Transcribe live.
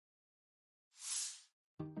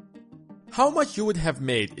How much you would have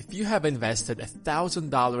made if you have invested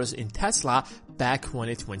 $1,000 in Tesla back when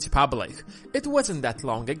it went public? It wasn't that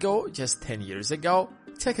long ago, just 10 years ago.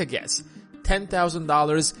 Take a guess. $10,000,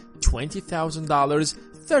 $20,000,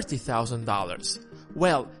 $30,000.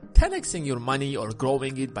 Well, 10xing your money or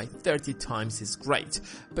growing it by 30 times is great,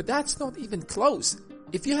 but that's not even close.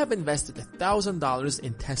 If you have invested $1,000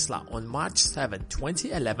 in Tesla on March 7,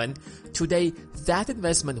 2011, today that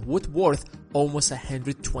investment would worth almost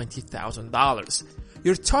 $120,000.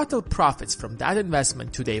 Your total profits from that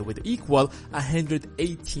investment today would equal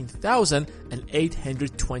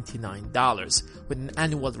 $118,829 with an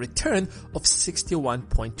annual return of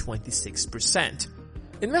 61.26%.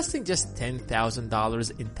 Investing just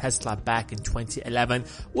 $10,000 in Tesla back in 2011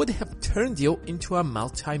 would have turned you into a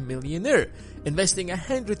multi-millionaire. Investing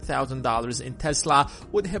 $100,000 in Tesla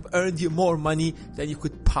would have earned you more money than you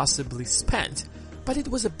could possibly spend. But it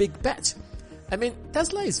was a big bet. I mean,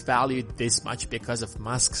 Tesla is valued this much because of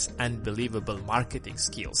Musk's unbelievable marketing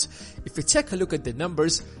skills. If you take a look at the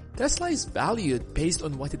numbers, Tesla is valued based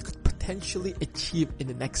on what it could potentially achieve in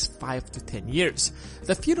the next 5 to 10 years.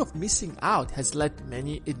 The fear of missing out has led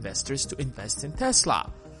many investors to invest in Tesla.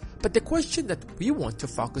 But the question that we want to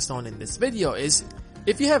focus on in this video is,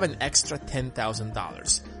 if you have an extra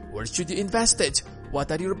 $10,000, where should you invest it?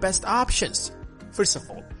 What are your best options? First of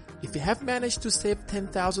all, if you have managed to save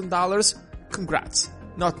 $10,000, congrats.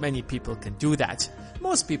 Not many people can do that.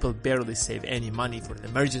 Most people barely save any money for an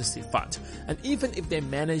emergency fund, and even if they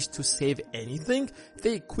manage to save anything,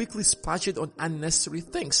 they quickly splash it on unnecessary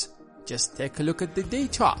things. Just take a look at the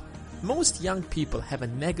data. Most young people have a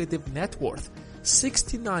negative net worth.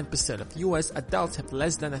 69% of US adults have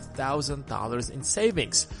less than $1,000 in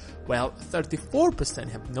savings, while 34%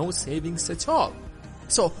 have no savings at all.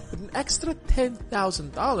 So with an extra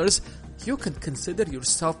 $10,000, you can consider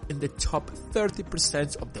yourself in the top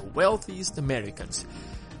 30% of the wealthiest Americans.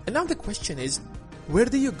 And now the question is, where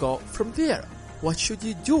do you go from there? What should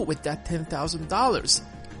you do with that $10,000?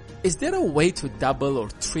 Is there a way to double or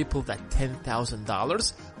triple that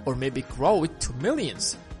 $10,000, or maybe grow it to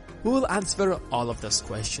millions? We will answer all of those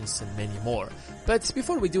questions and many more. But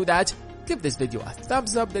before we do that, give this video a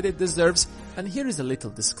thumbs up that it deserves, and here is a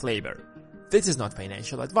little disclaimer. This is not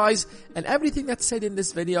financial advice, and everything that's said in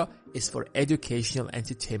this video is for educational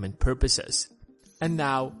entertainment purposes. And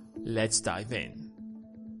now, let's dive in.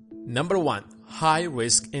 Number 1.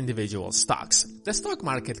 High-risk individual stocks. The stock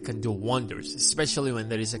market can do wonders, especially when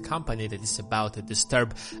there is a company that is about to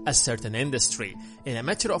disturb a certain industry. In a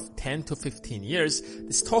matter of 10 to 15 years,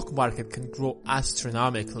 the stock market can grow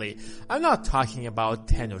astronomically. I'm not talking about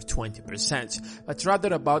 10 or 20%, but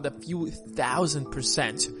rather about a few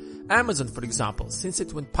thousand%. Amazon, for example, since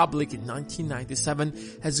it went public in 1997,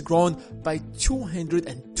 has grown by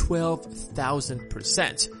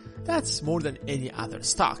 212,000%. That's more than any other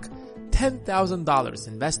stock. $10,000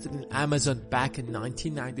 invested in Amazon back in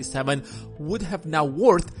 1997 would have now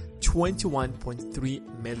worth $21.3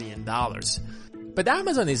 million. But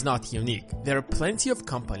Amazon is not unique. There are plenty of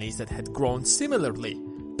companies that had grown similarly.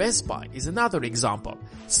 Best Buy is another example.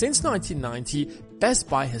 Since 1990, Best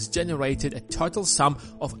Buy has generated a total sum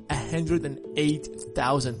of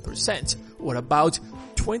 108,000%, or about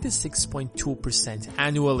 26.2%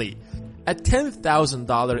 annually. A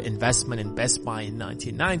 $10,000 investment in Best Buy in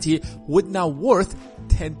 1990 would now worth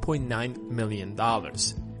 $10.9 million.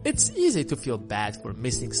 It's easy to feel bad for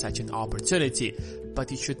missing such an opportunity, but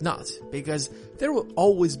you should not, because there will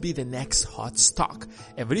always be the next hot stock.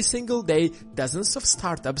 Every single day, dozens of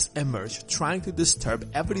startups emerge trying to disturb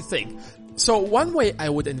everything. So one way I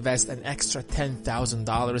would invest an extra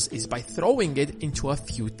 $10,000 is by throwing it into a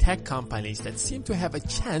few tech companies that seem to have a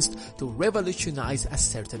chance to revolutionize a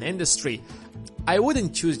certain industry. I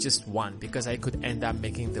wouldn't choose just one because I could end up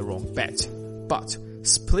making the wrong bet. But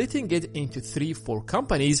splitting it into 3-4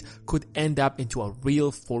 companies could end up into a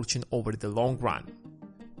real fortune over the long run.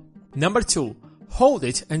 Number 2. Hold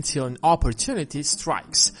it until an opportunity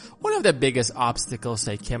strikes. One of the biggest obstacles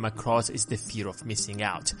I came across is the fear of missing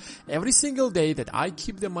out. Every single day that I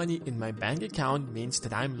keep the money in my bank account means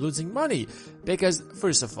that I'm losing money. Because,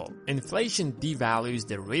 first of all, inflation devalues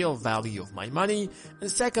the real value of my money.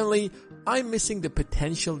 And secondly, I'm missing the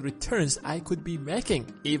potential returns I could be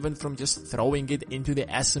making, even from just throwing it into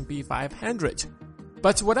the S&P 500.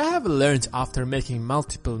 But what I have learned after making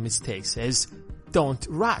multiple mistakes is, don't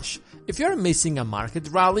rush. If you're missing a market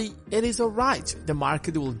rally, it is alright. The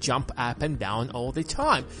market will jump up and down all the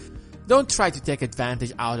time. Don't try to take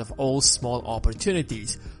advantage out of all small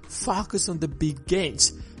opportunities. Focus on the big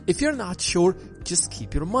gains. If you're not sure, just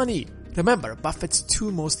keep your money. Remember Buffett's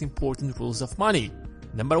 2 most important rules of money.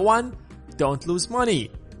 Number 1, don't lose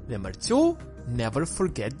money. Number 2, never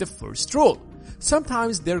forget the first rule.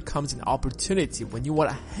 Sometimes there comes an opportunity when you are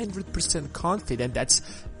 100% confident that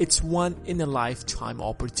it's one in a lifetime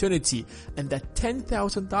opportunity and that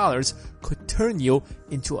 $10,000 could turn you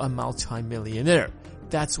into a multi-millionaire.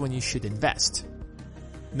 That's when you should invest.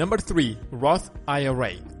 Number 3, Roth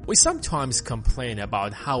IRA. We sometimes complain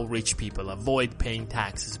about how rich people avoid paying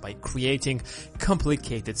taxes by creating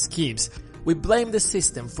complicated schemes. We blame the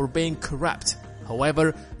system for being corrupt.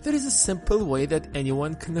 However, there is a simple way that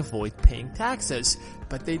anyone can avoid paying taxes,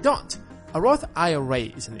 but they don't. A Roth IRA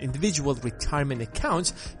is an individual retirement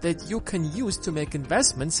account that you can use to make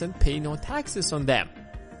investments and pay no taxes on them.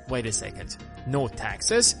 Wait a second, no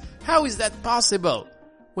taxes? How is that possible?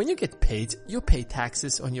 When you get paid, you pay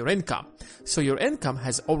taxes on your income, so your income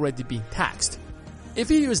has already been taxed. If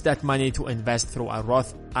you use that money to invest through a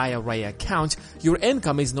Roth IRA account, your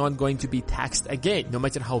income is not going to be taxed again, no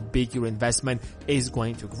matter how big your investment is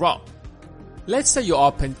going to grow. Let's say you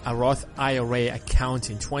opened a Roth IRA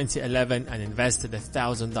account in 2011 and invested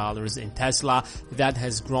 $1,000 in Tesla that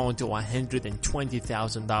has grown to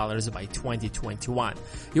 $120,000 by 2021.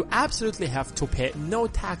 You absolutely have to pay no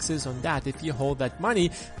taxes on that if you hold that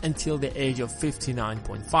money until the age of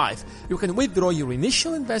 59.5. You can withdraw your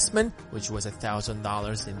initial investment, which was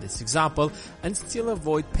 $1,000 in this example, and still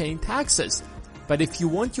avoid paying taxes. But if you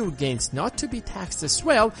want your gains not to be taxed as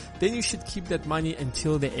well, then you should keep that money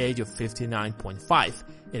until the age of 59.5.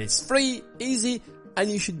 It is free, easy,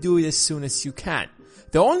 and you should do it as soon as you can.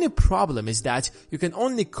 The only problem is that you can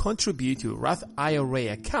only contribute to a Roth IRA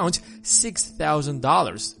account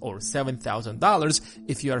 $6,000 or $7,000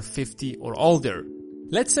 if you are 50 or older.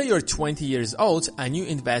 Let's say you're 20 years old and you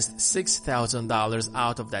invest $6,000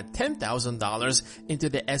 out of that $10,000 into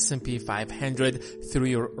the S&P 500 through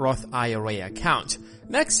your Roth IRA account.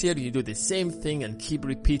 Next year you do the same thing and keep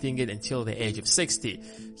repeating it until the age of 60.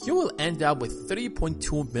 You will end up with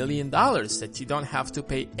 $3.2 million that you don't have to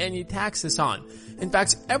pay any taxes on. In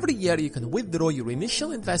fact, every year you can withdraw your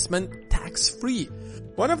initial investment tax-free.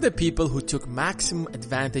 One of the people who took maximum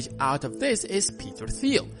advantage out of this is Peter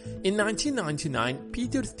Thiel. In 1999,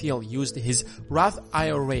 Peter Thiel used his Roth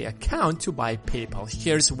IRA account to buy PayPal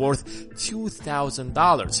shares worth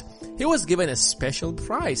 $2,000. He was given a special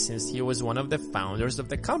prize since he was one of the founders of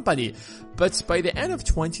the company. But by the end of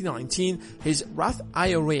 2019, his Roth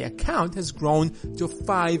IRA account has grown to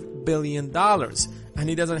 $5 billion, and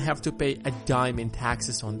he doesn't have to pay a dime in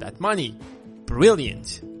taxes on that money.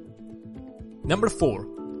 Brilliant! Number 4.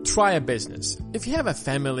 Try a business. If you have a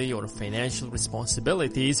family or financial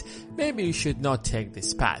responsibilities, maybe you should not take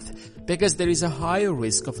this path, because there is a higher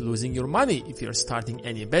risk of losing your money if you're starting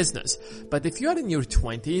any business. But if you're in your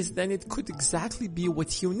 20s, then it could exactly be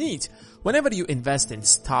what you need. Whenever you invest in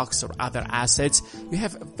stocks or other assets, you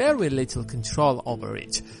have very little control over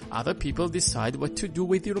it. Other people decide what to do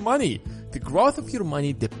with your money. The growth of your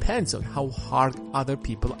money depends on how hard other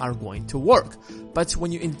people are going to work. But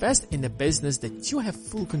when you invest in a business that you have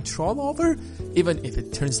full control over, even if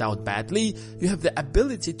it turns out badly, you have the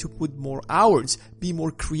ability to put more hours, be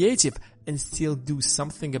more creative, and still do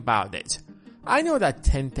something about it. I know that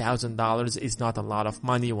 $10,000 is not a lot of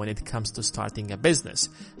money when it comes to starting a business.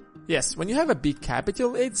 Yes, when you have a big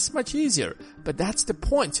capital, it's much easier, but that's the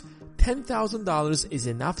point. $10,000 is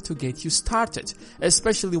enough to get you started,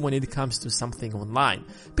 especially when it comes to something online.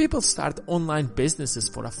 People start online businesses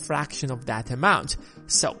for a fraction of that amount,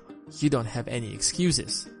 so you don't have any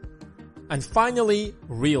excuses. And finally,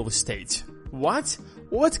 real estate. What?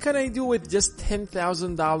 What can I do with just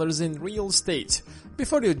 $10,000 in real estate?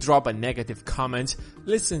 Before you drop a negative comment,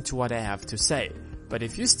 listen to what I have to say. But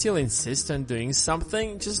if you still insist on doing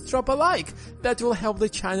something, just drop a like. That will help the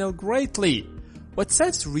channel greatly. What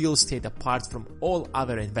sets real estate apart from all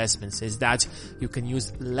other investments is that you can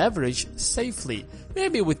use leverage safely.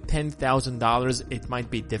 Maybe with $10,000 it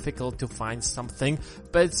might be difficult to find something,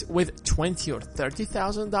 but with $20,000 or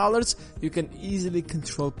 $30,000 you can easily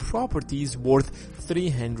control properties worth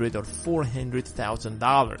 $300,000 or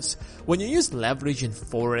 $400,000. When you use leverage in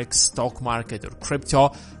forex, stock market or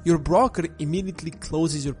crypto, your broker immediately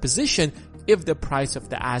closes your position if the price of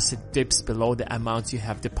the asset dips below the amount you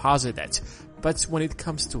have deposited. But when it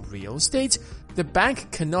comes to real estate, the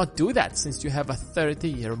bank cannot do that since you have a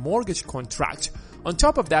 30-year mortgage contract. On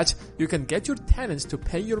top of that, you can get your tenants to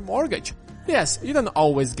pay your mortgage. Yes, you don't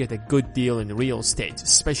always get a good deal in real estate,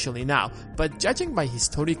 especially now, but judging by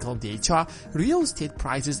historical data, real estate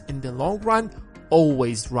prices in the long run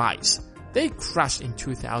always rise. They crashed in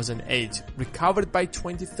 2008, recovered by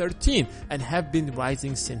 2013, and have been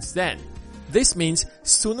rising since then. This means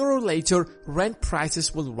sooner or later rent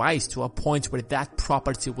prices will rise to a point where that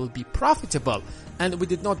property will be profitable, and we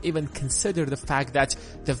did not even consider the fact that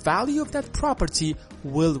the value of that property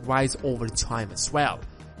will rise over time as well.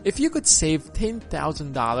 If you could save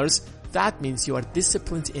 $10,000, that means you are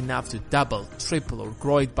disciplined enough to double, triple, or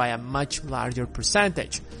grow it by a much larger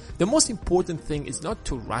percentage. The most important thing is not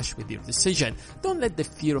to rush with your decision. Don't let the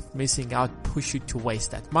fear of missing out push you to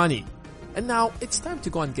waste that money. And now it's time to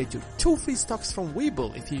go and get your 2 free stocks from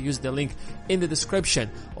Webull if you use the link in the description,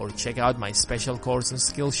 or check out my special course on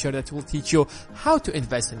Skillshare that will teach you how to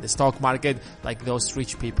invest in the stock market like those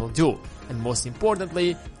rich people do. And most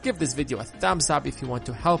importantly, give this video a thumbs up if you want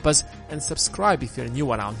to help us, and subscribe if you're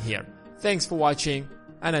new around here. Thanks for watching,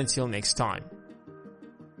 and until next time.